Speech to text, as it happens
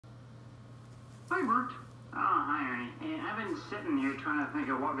Hi, Bert. Oh, hi, Ernie. Hey, I've been sitting here trying to think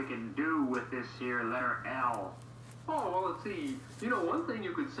of what we could do with this here letter L. Oh, well, let's see. You know, one thing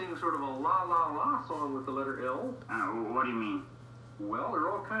you could sing sort of a la-la-la song with the letter L. What do you mean? Well, there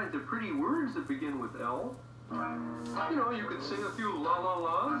are all kinds of pretty words that begin with L. You know, you could sing a few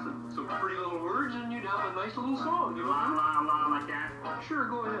la-la-las and some pretty little words, and you'd have a nice little song, you know? La-la-la like that? Sure,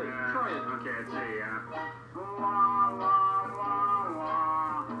 go ahead. Try it. Okay, let's see. La-la-la-la,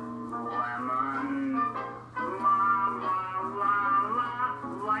 lemon. La-la-la-la,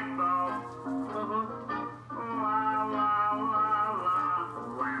 light bulb. Uh-huh. La-la-la-la,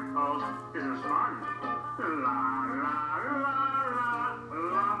 lamppost. This is fun. La-la-la-la,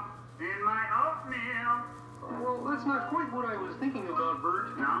 in my oatmeal. Well, that's not quite what I was thinking about,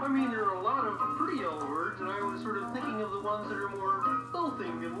 Bert. No? I mean, there are a lot of pretty L words, and I was sort of thinking of the ones that are more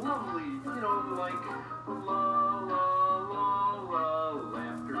lilting and lovely. You know, like la-la-la-la,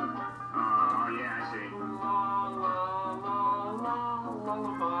 laughter. Oh, yeah, I see. La-la-la-la,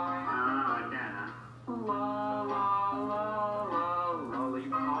 lullaby. Like that, huh? La-la-la-la,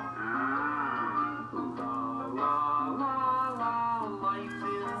 lollipop. La-la-la-la, lights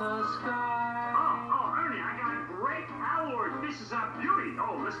in the sky. Oh, Ernie, I got a great owl word. This is a beauty.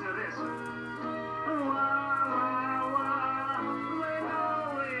 Oh, listen to this.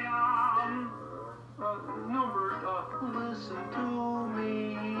 Linoleum. No, Bert, listen to me,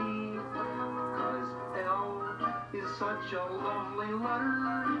 'cause L is such a lovely letter.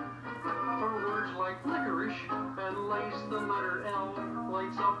 For words like licorice and lace, the letter L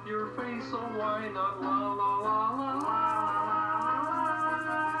lights up your face, so why not la la la la la la la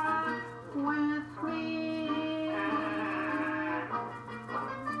la?